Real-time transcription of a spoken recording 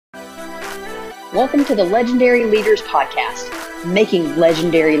Welcome to the Legendary Leaders Podcast, Making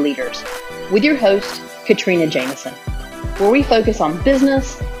Legendary Leaders, with your host, Katrina Jameson, where we focus on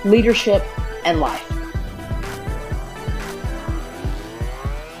business, leadership, and life.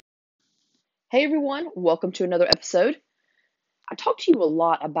 Hey everyone, welcome to another episode. I talk to you a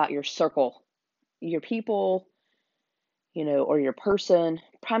lot about your circle, your people, or your person,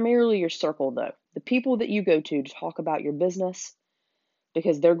 primarily your circle though. The people that you go to talk about your business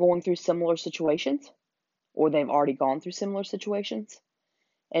because they're going through similar situations or they've already gone through similar situations.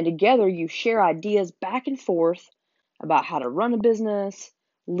 And together you share ideas back and forth about how to run a business,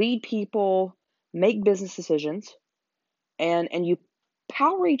 lead people, make business decisions, and you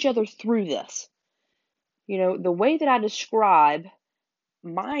power each other through this. The way that I describe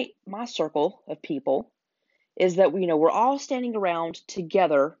my circle of people is that we're all standing around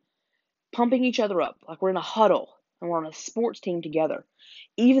together, pumping each other up like we're in a huddle and we're on a sports team together,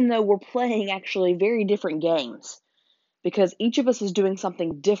 even though we're playing actually very different games. Because each of us is doing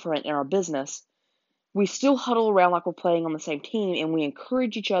something different in our business, we still huddle around like we're playing on the same team, and we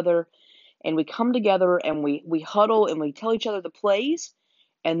encourage each other, and we come together, and we huddle, and we tell each other the plays,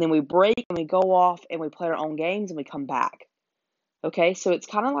 and then we break, and we go off, and we play our own games, and we come back. Okay, so it's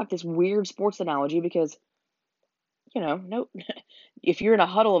kind of like this weird sports analogy because, no, if you're in a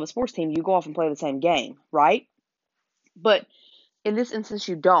huddle of a sports team, you go off and play the same game, right? But in this instance,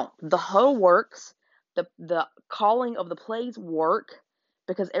 you don't. The huddle works. The calling of the plays work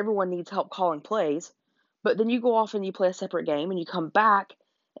because everyone needs help calling plays. But then you go off and you play a separate game and you come back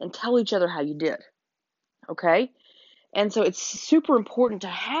and tell each other how you did. Okay? And so it's super important to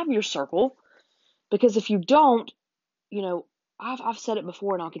have your circle because if you don't, I've said it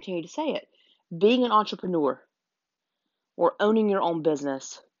before and I'll continue to say it. Being an entrepreneur or owning your own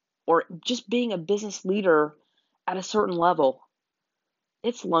business or just being a business leader at a certain level,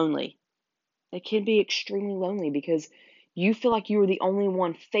 it's lonely. It can be extremely lonely because you feel like you are the only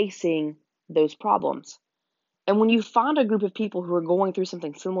one facing those problems. And when you find a group of people who are going through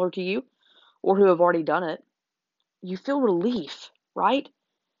something similar to you or who have already done it, you feel relief, right?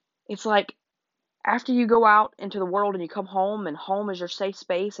 It's like after you go out into the world and you come home and home is your safe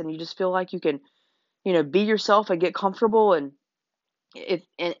space and you just feel like you can, be yourself and get comfortable and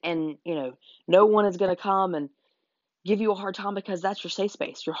no one is going to come and give you a hard time because that's your safe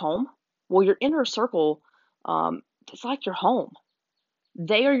space, your home. Well, your inner circle, it's like your home.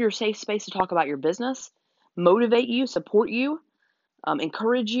 They are your safe space to talk about your business, motivate you, support you,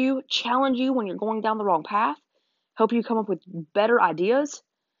 encourage you, challenge you when you're going down the wrong path, help you come up with better ideas,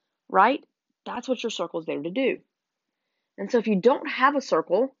 right? That's what your circle is there to do. And so if you don't have a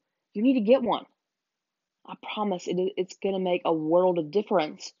circle, you need to get one. I promise it's going to make a world of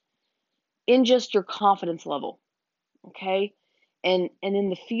difference in just your confidence level, okay? And in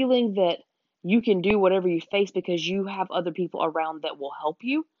the feeling that you can do whatever you face because you have other people around that will help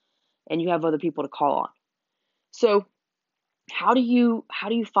you and you have other people to call on. So how do you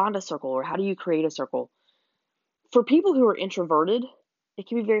find a circle or how do you create a circle? For people who are introverted, it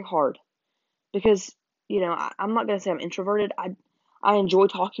can be very hard because, I'm not going to say I'm introverted. I enjoy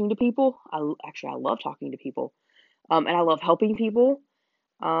talking to people. I love talking to people. And I love helping people.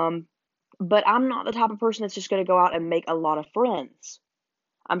 But I'm not the type of person that's just going to go out and make a lot of friends.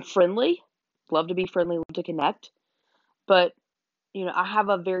 I'm friendly, love to be friendly, love to connect. But, I have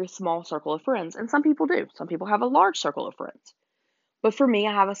a very small circle of friends. And some people do. Some people have a large circle of friends. But for me,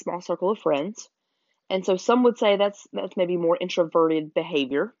 I have a small circle of friends. And so some would say that's maybe more introverted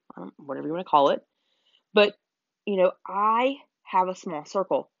behavior, whatever you want to call it. But, I have a small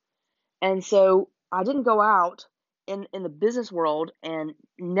circle. And so I didn't go out in the business world and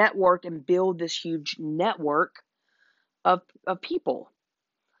network and build this huge network of people.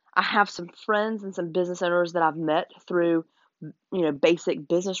 I have some friends and some business owners that I've met through, basic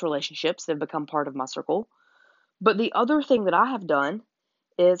business relationships that have become part of my circle. But the other thing that I have done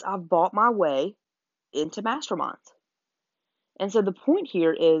is I've bought my way into masterminds. And so the point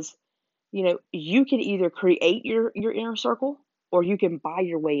here is, you can either create your inner circle or you can buy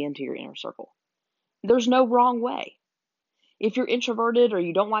your way into your inner circle. There's no wrong way. If you're introverted or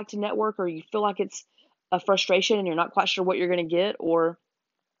you don't like to network or you feel like it's a frustration and you're not quite sure what you're going to get or,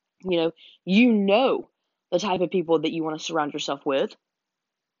 the type of people that you want to surround yourself with.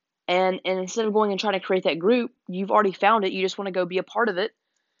 And instead of going and trying to create that group, you've already found it. You just want to go be a part of it.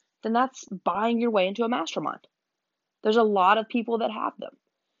 Then that's buying your way into a mastermind. There's a lot of people that have them.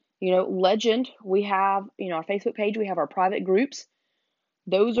 Legend, we have, our Facebook page, we have our private groups.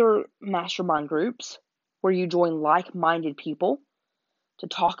 Those are mastermind groups where you join like-minded people to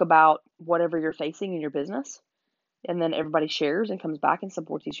talk about whatever you're facing in your business. And then everybody shares and comes back and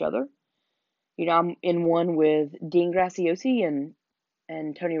supports each other. I'm in one with Dean Graziosi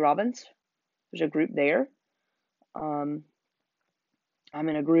and Tony Robbins. There's a group there. I'm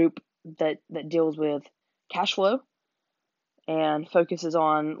in a group that deals with cash flow and focuses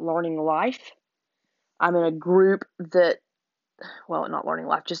on learning life. I'm in a group that, well, not learning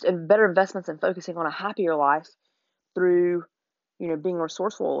life, just better investments and focusing on a happier life through, being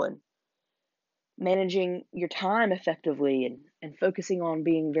resourceful and managing your time effectively and focusing on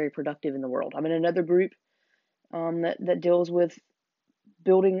being very productive in the world. I'm in another group that deals with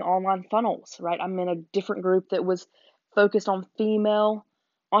building online funnels, right? I'm in a different group that was focused on female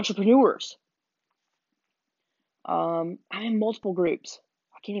entrepreneurs. I'm in multiple groups.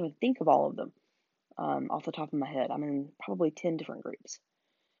 I can't even think of all of them off the top of my head. I'm in probably 10 different groups.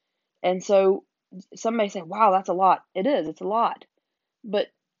 And so some may say, wow, that's a lot. It is, it's a lot. But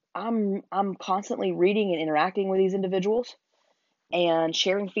I'm constantly reading and interacting with these individuals and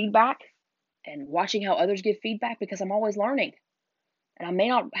sharing feedback and watching how others give feedback because I'm always learning. And I may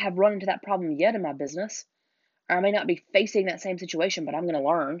not have run into that problem yet in my business, or I may not be facing that same situation, but I'm going to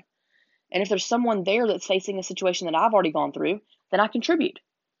learn. And if there's someone there that's facing a situation that I've already gone through, then I contribute.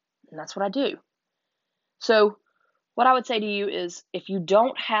 And that's what I do. So what I would say to you is if you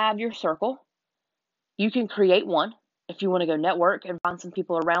don't have your circle, you can create one. If you want to go network and find some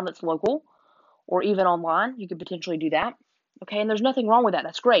people around that's local or even online, you could potentially do that. Okay, and there's nothing wrong with that.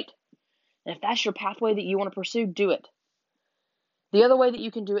 That's great. And if that's your pathway that you want to pursue, do it. The other way that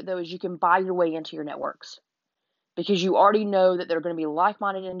you can do it, though, is you can buy your way into your networks because you already know that there are going to be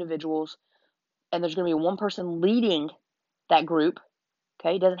like-minded individuals and there's going to be one person leading that group.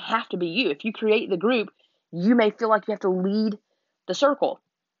 Okay, it doesn't have to be you. If you create the group, you may feel like you have to lead the circle.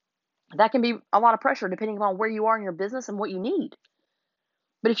 That can be a lot of pressure depending on where you are in your business and what you need.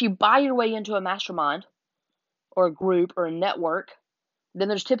 But if you buy your way into a mastermind or a group or a network, then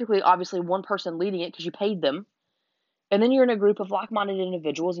there's typically obviously one person leading it because you paid them. And then you're in a group of like-minded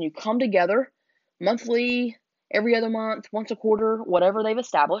individuals and you come together monthly, every other month, once a quarter, whatever they've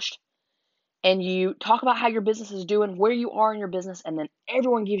established. And you talk about how your business is doing, where you are in your business, and then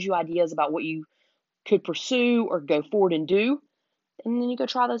everyone gives you ideas about what you could pursue or go forward and do. And then you go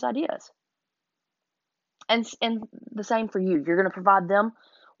try those ideas. And the same for you. You're going to provide them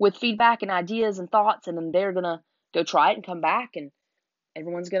with feedback and ideas and thoughts, and then they're going to go try it and come back, and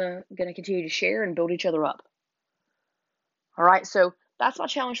everyone's going to continue to share and build each other up. All right, so that's my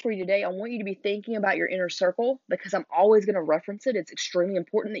challenge for you today. I want you to be thinking about your inner circle because I'm always going to reference it. It's extremely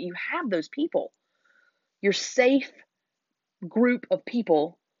important that you have those people, your safe group of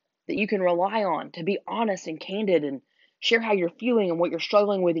people that you can rely on to be honest and candid and share how you're feeling and what you're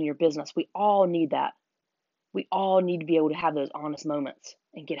struggling with in your business. We all need that. We all need to be able to have those honest moments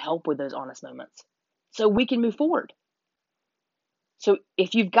and get help with those honest moments so we can move forward. So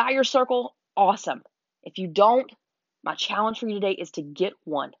if you've got your circle, awesome. If you don't, my challenge for you today is to get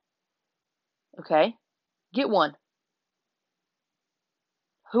one. Okay? Get one.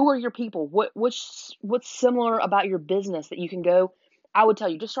 Who are your people? What's similar about your business that you can go? I would tell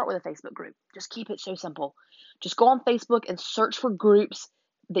you, just start with a Facebook group. Just keep it so simple. Just go on Facebook and search for groups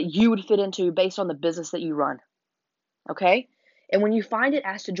that you would fit into based on the business that you run. Okay? And when you find it,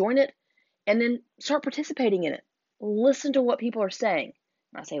 ask to join it and then start participating in it. Listen to what people are saying.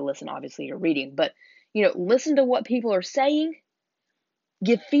 When I say listen, obviously you're reading, but listen to what people are saying.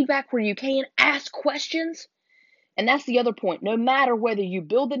 Give feedback where you can. Ask questions. And that's the other point. No matter whether you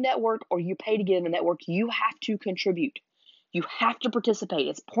build the network or you pay to get in the network, you have to contribute. You have to participate.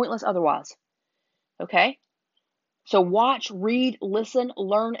 It's pointless otherwise. Okay? So watch, read, listen,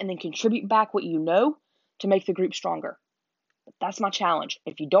 learn, and then contribute back what you know to make the group stronger. That's my challenge.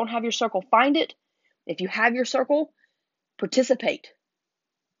 If you don't have your circle, find it. If you have your circle, participate.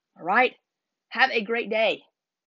 All right? Have a great day.